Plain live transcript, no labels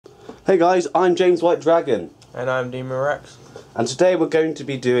Hey guys, I'm James White Dragon. And I'm Demon Rex. And today we're going to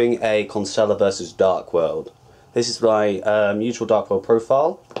be doing a Constellar versus Dark World. This is my usual Dark World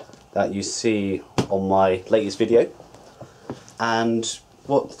profile that you see on my latest video. And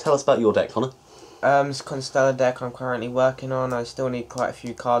tell us about your deck, Connor. It's a Constellar deck I'm currently working on. I still need quite a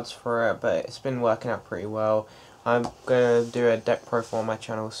few cards for it, but it's been working out pretty well. I'm going to do a deck profile on my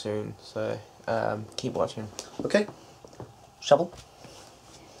channel soon, so keep watching. Okay, shuffle.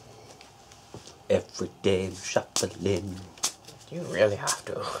 Every day I'm shuffling. Do you really have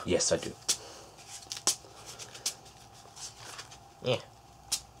to? Yes, I do. Yeah.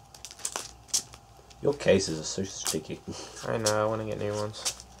 Your cases are so sticky. I know, I want to get new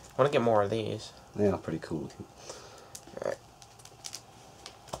ones. I want to get more of these. They are pretty cool looking. Alright.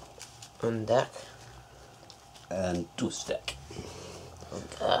 Undeck. And do stack.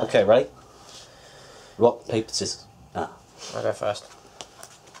 Okay. Okay, ready? Rock, paper, scissors. Ah. I'll go first.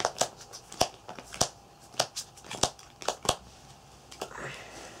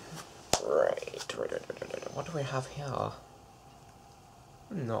 Right. What do we have here?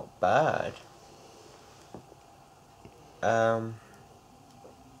 Not bad.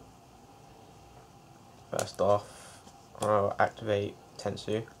 First off, I'll activate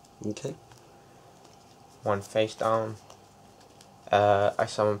Tensu. Okay. One face down. I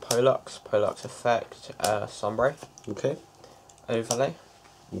summon Pollux. Pollux effect. Sombre. Okay. Overlay.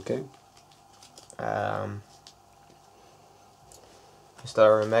 Okay.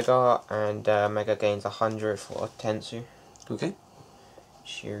 Constellar Mega, and Mega gains 100 for Tensu. Okay.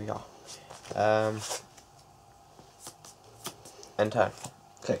 Shirya. End turn.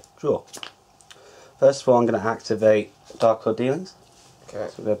 Okay, draw. First of all, I'm going to activate Dark World Dealings. Okay.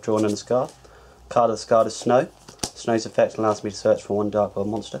 So we have drawn and discard. Card of discard is Snow. Snow's effect allows me to search for one Dark World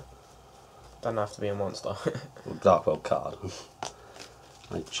monster. Doesn't have to be a monster. Or Dark World card.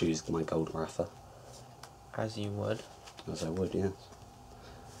 I choose my Gold Rather. As you would. As I would, yes.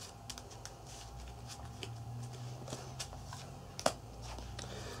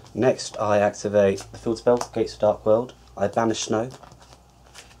 Next, I activate the field spell, Gates of Dark World. I banish Snow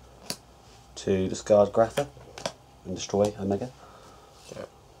to discard Gratha and destroy Omega. Yeah.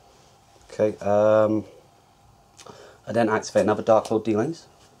 Okay, I then activate another Dark World Dealings.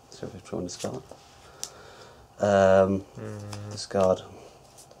 So we've drawn discard. Discard.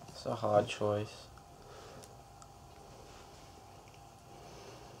 It's a hard choice.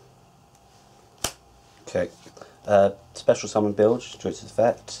 Okay. Special summon build, to its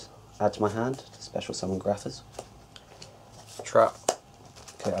effect. Add to my hand to special summon Graphas. Trap.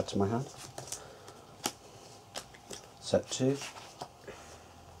 Okay, add to my hand. Set 2.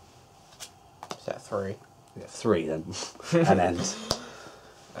 Set 3. We have 3 then. And end.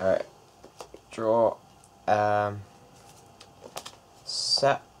 Alright. Draw.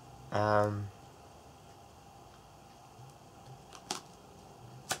 Set.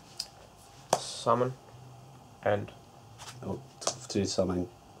 Summon. End. Oh, to summon.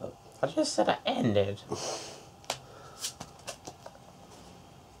 Oh. I just said I ended.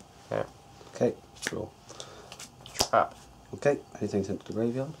 Yeah. Okay, draw. Trap. Okay, anything sent to the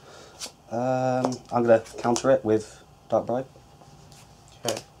graveyard. I'm going to counter it with Dark Bribe.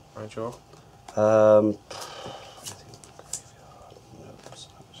 Okay, I draw. Anything in the graveyard. No, that's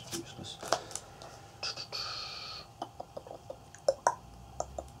useless.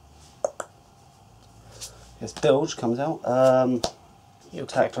 Yes, Bilge comes out. You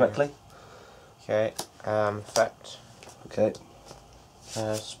attack directly. Okay, effect. Okay.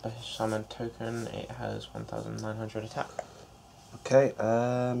 Special summon token, it has 1900 attack. Okay,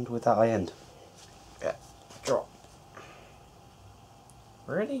 and with that I end. Yeah, draw.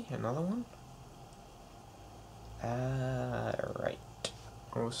 Really? Another one? Right.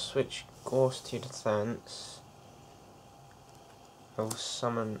 I'll switch Gorse to defense. I'll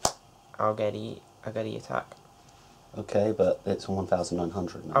summon Algedi attack. Okay, but it's on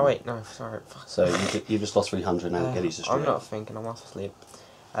 1900 now. Oh wait, no, sorry. So you just lost 300 now. Algedi's destroyed. I'm not thinking, I'm off asleep.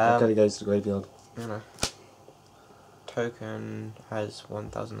 Algedi goes to the graveyard. You know. Token has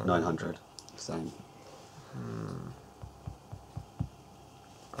 1900. 900. Same. I'm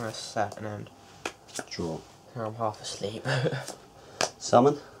gonna set and end. Draw. I'm half asleep.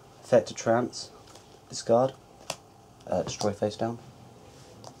 Summon. Effect to trance. Discard. Destroy face down.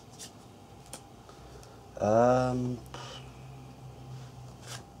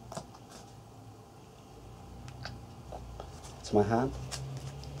 To my hand.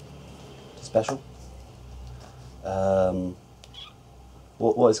 Special.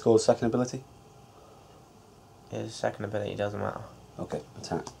 What is called second ability? His second ability doesn't matter. Okay,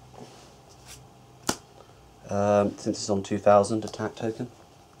 attack. Since it's on 2000, attack token.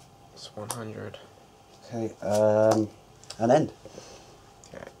 It's 100. Okay, and end.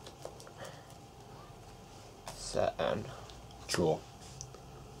 Okay. Set and Draw.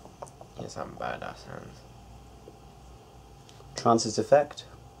 here's some badass hands. Transit effect.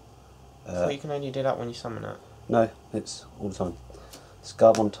 So you can only do that when you summon it. No, it's all the time.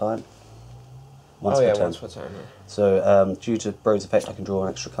 Discard one time. Once per turn. Once per turn, yeah. So, due to Bro's effect, I can draw an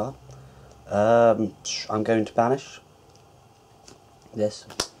extra card. I'm going to banish this,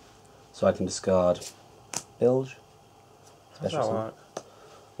 so I can discard Bilge. How's that work?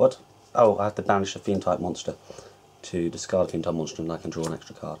 What? Oh, I have to banish a fiend type monster to discard a fiend type monster, and I can draw an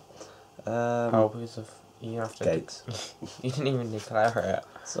extra card. Because of you have to. Gates. You didn't even declare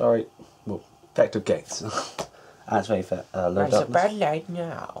it. Sorry. Well, effective gates. That's very fair. Low It's a darkness. bad light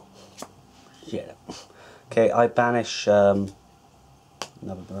now. Yeah. Okay, I banish another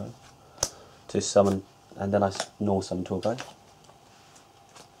Bro to summon, and then I normal summon Tour Guide.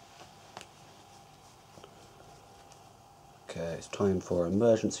 Okay, it's time for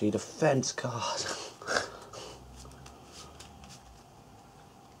emergency defense card.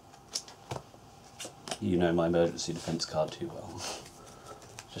 You know my emergency defense card too well.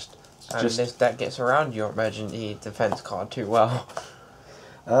 And this deck gets around your emergency defense card too well.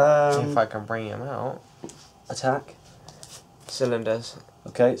 If I can bring him out. Attack. Cylinders.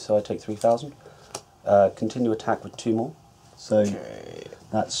 Okay, so I take 3,000. Continue attack with 2 more. So Okay.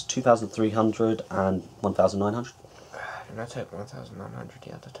 that's 2,300 and 1,900. Didn't I take 1,900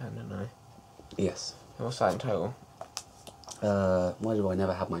 the other turn, didn't I? Yes. What's that in total? Why do I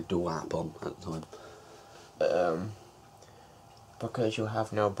never have my dual app on at the time? Because you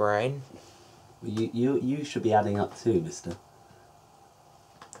have no brain. You should be adding up too, mister.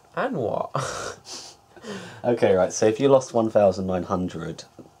 And what? Okay, right, so if you lost 1,900,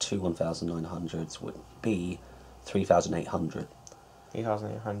 2 1,900s would be 3,800.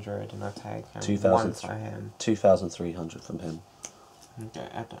 3,800 and I take 2,000 1 for him. 2,300 from him. Okay,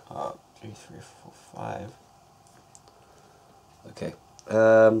 add that up. 2, 3, 4, 5. Okay,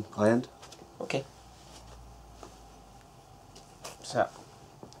 I end. Okay. So,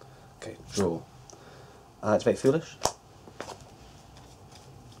 Okay, draw. Activate Foolish.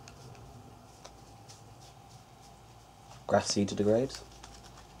 Graph Seed to degrade.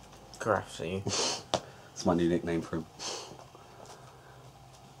 Graphsy. That's my new nickname for him.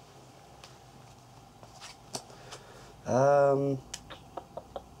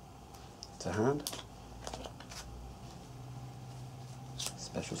 To hand.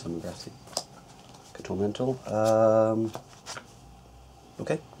 Special summon Graph Seed. Tormental.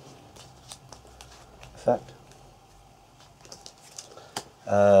 Okay. Effect.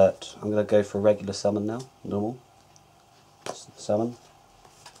 I'm going to go for a regular summon now. Normal. Summon.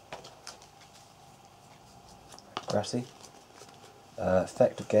 Grassy.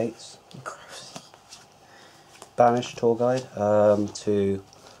 Effective gates. Graphsy. Banish Tour Guide to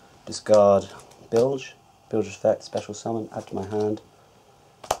discard Bilge. Bilge's effect, special summon, add to my hand.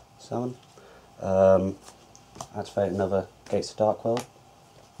 Summon. Activate another Gates of Dark World.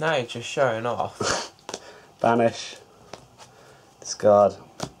 No, you're just showing off. Banish. Discard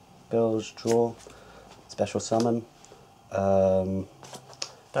Bilge, draw. Special summon. Don't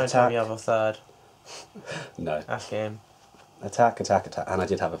tell me you have a third. No. That's game. Attack, attack, attack. And I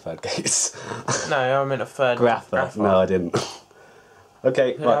did have a third Gates. No, I meant a third. Grapher. No, I didn't. Okay,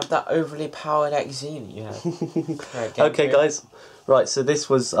 You could right. have that overly powered XZ that you have. Right, Okay, two. guys. Right, so this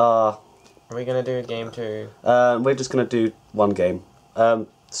was our... Are we going to do a game 2? we're just going to do one game.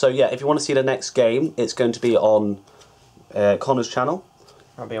 So yeah, if you want to see the next game, it's going to be on Connor's channel.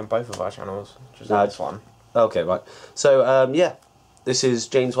 I'll be on both of our channels, just No, this one. Okay, right. So yeah, this is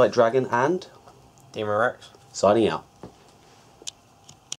James White Dragon and Demon Rex. signing out.